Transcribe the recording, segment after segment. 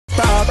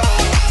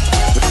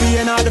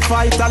paying all the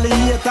fight, all the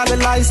hate, all the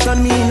lies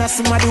done me. Now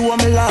somebody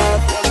want me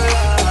love.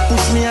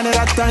 Push me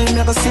another time,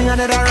 never sing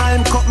another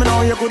rhyme. Cut me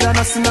now, you good and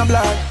nothing a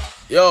blood.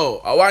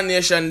 Yo, I One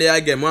Nation there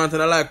again. Want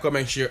to like,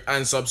 comment, share,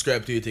 and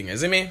subscribe to your thing. You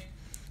see me?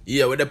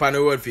 Yeah, we're up on the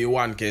road for your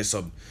 1K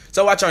sub.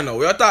 So watch out now.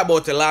 We're talking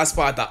about the last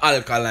part of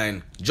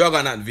Alkaline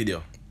juggernaut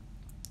video.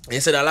 You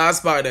see the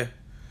last part there?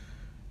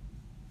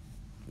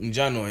 In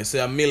January, you say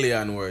a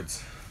million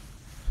words.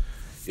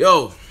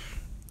 Yo,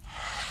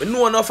 we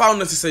know enough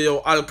found to say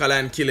yo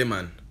Alkaline kill him,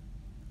 man.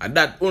 And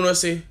that you know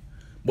say.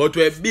 But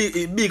where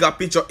bigger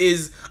picture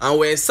is, and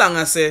where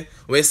song say,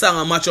 where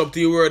song match up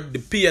to your word, the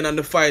pain and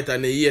the fight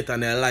and the hate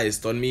and the lies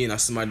turn me in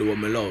as somebody who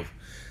me love.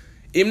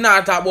 Him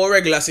not talk about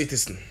regular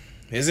citizen.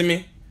 You see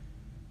me?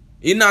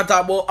 He not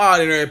talk about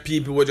ordinary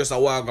people who just a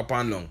walk up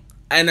and down.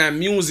 And a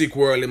music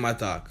world him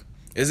talk.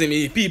 You see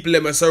me? People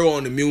them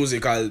surround the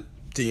musical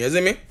thing, you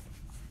see me?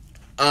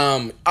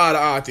 All the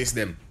artists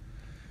them.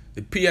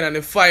 The pain and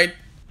the fight,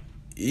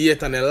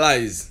 hate and the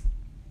lies.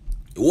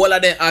 All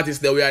of them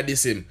artists that we are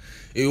this him.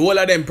 All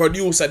of them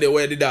producer they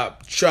were did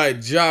that try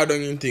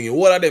jarring thing.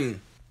 All of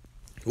them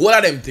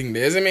thing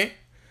there, you see me?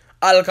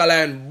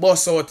 Alkaline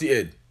bust out the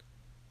head.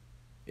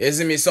 You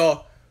see me?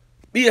 So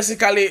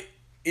basically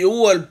the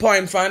whole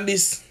point from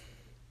this,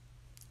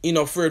 you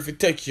know, afraid to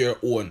take your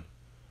own.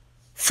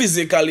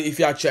 Physically if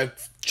you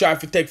try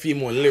to take for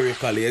more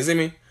lyrically, you see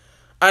me?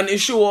 And it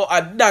show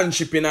a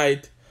danceship in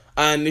it.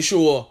 And it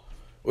show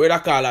what they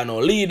call it now,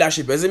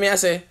 leadership, you see me? I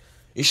say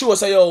it show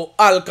say yo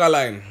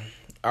Alkaline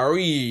a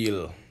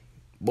real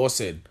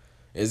bossed.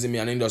 You see me?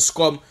 And he just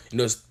come, he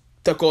just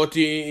take out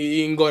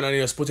his gun and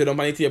he just put it up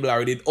on the table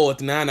already. It out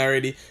in hand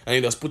already. And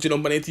he just put it up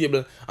on the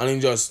table and he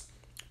just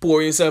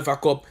pour himself a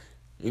cup.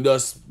 He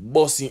just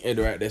bust his head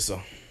right there,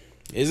 so.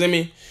 You see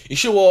me? He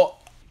show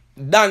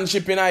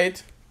danceship in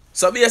it.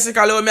 So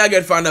basically what I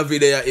get from the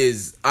video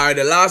is, or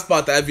the last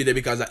part of the video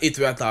because it's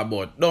what I talk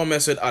about. Don't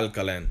mess with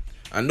Alkaline.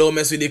 And don't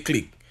mess with the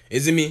clique. You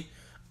see me?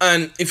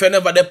 And if you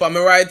never dip on my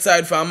right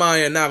side for a man,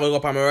 you're not going to go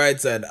up on my right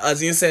side.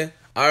 As you say,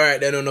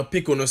 alright, then no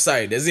pick on the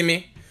side. You see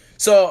me?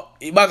 So,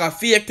 he back a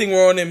fake thing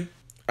around him.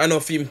 I know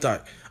film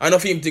talk. I know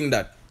film think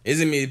that. You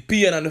see me?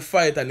 Pain and the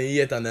fight and the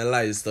hate and the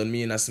lies turn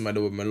me in as somebody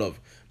with my love.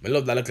 I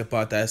love that little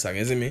part of the song.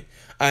 You see me?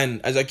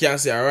 And as you can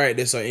see, alright,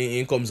 this so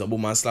in comes a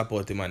boom and slap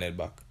out him and head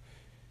back.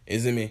 You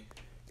see me?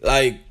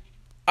 Like,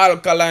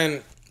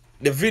 Alkaline,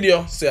 the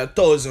video say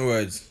 1,000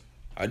 words.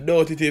 I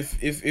doubt it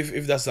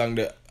if that song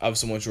they have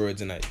so much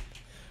words in it.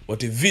 But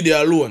the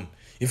video alone,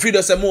 if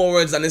video say more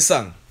words than the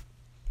song,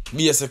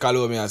 basically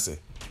what I say.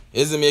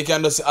 You see me? You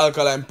can just see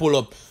Alkaline pull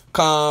up,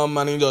 calm,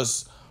 and he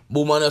just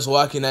boom and just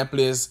walk in that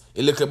place.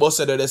 He look at both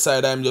side of the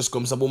side and just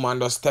comes a boom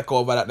and just take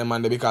over that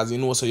man because he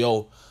knows so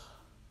yo.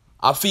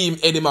 I feel him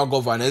Eddie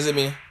McGovern, you see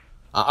me? And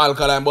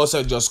Alkaline both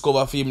side just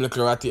cover for him look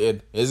at the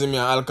head. You see me?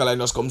 And Alkaline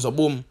just comes a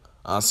boom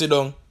and sit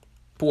down,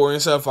 pour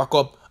himself a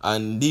cup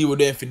and deal with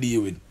them if you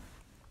deal with.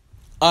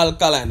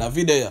 Alkaline, the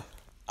video.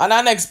 And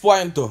the next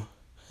point too.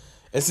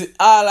 You see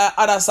all the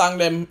other song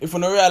them, if you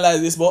don't realize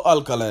this about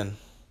Alkaline,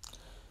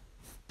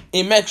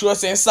 he make sure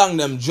he sang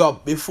them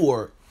job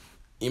before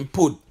he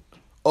put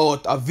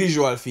out a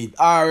visual feed.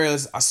 Or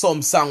else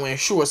some song when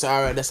sure say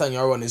alright the song you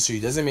run the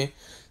street, you see me?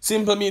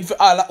 Simple mean for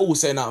all who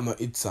say not a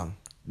hit song.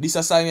 This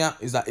a song here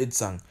is a hit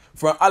song.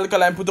 For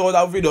Alkaline put out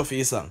a video for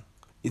his song,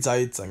 it's a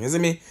hit song. You see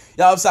me?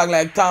 You have song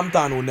like Tam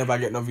Tam who never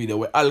get no video,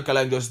 where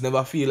Alkaline just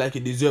never feel like he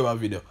deserve a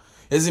video.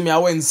 You see me?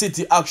 And when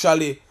City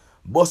actually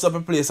bust up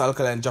a place,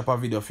 Alkaline drop a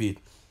video feed.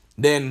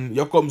 Then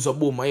you come so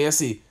boom and you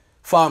see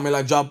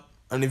Formula drop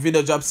and the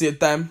video drop same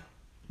time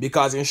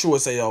because in sure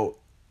say yo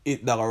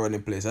it that run the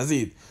place. That's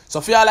it.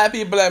 So for all like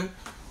people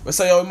we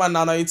say yo man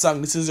now no hit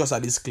song, this is just a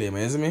disclaimer,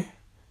 you see me?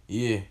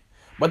 Yeah.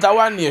 But I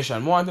One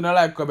Nation, I want to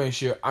like, comment,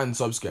 share, and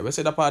subscribe. I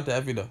say the part of the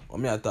video,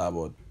 what I talk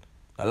about.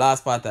 The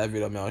last part of the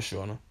video, I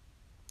show no.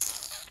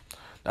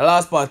 The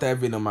last part of the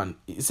video, man,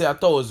 it say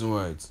 1,000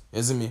 words.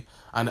 You see me?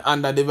 And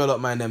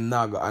underdeveloped mind, them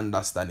not going to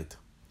understand it.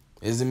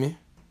 You see me?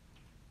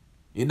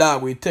 You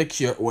dog will take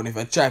your own if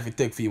I try to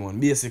take for one,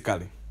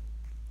 basically.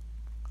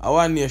 I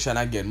One Nation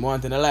again, I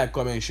want to like,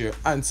 comment, share,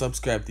 and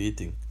subscribe to your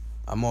thing.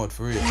 I'm out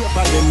for real. Shut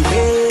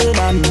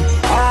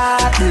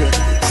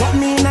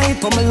me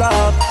night on my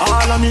lap.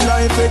 All of me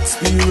life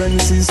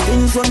experiences,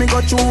 things when me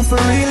got through for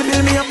real,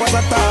 build me up as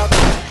a top.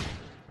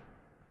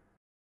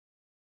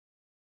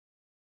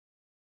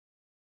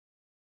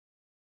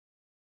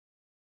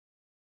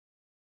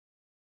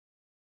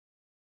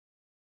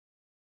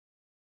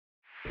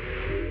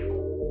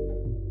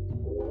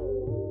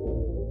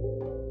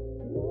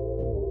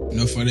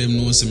 Enough of them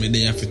know say me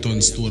they have to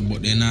turn stone,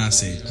 but they not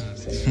say it.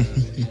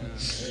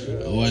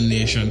 One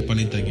Nation pon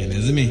it again,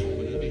 is it me?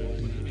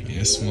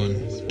 Yes man,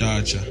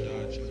 torture.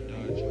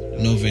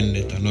 No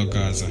vendetta, no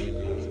Gaza.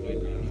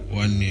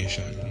 One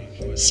Nation.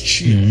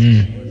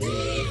 Street.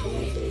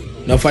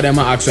 Now for them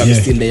I ask me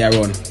still there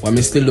run. When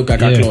me still look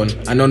like a clown.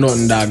 I know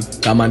nothing dog.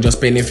 Come man just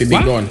paying for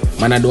big gun.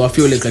 Man I do a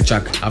few little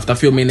check. After a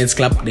few minutes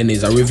clap, then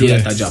there's a review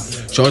letter job.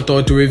 Shout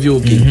out to Review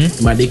King.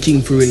 Man, the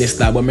king for real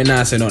star, but me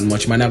not say not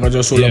much. Man, I got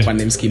just roll up on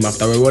them scheme.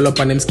 After we roll up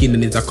on them scheme,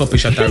 then it's a copy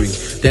shot a ring.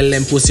 Tell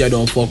them pussy I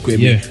don't fuck with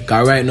me.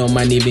 Cause right now,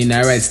 man, even in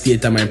the right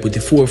state of mind, put the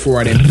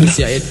 4-4 of them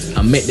pussy head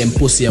and make them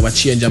pussy have a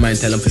change of mind.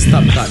 Tell them to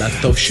stop talk that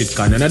tough shit.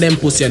 Cause none of them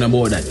pussy ain't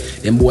about that.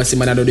 Them boys see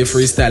man I do the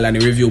freestyle and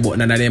the review, but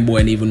none of them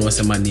boys even know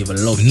some man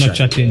even love not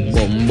chatting.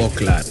 Bumbo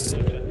clad.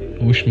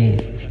 Wish move.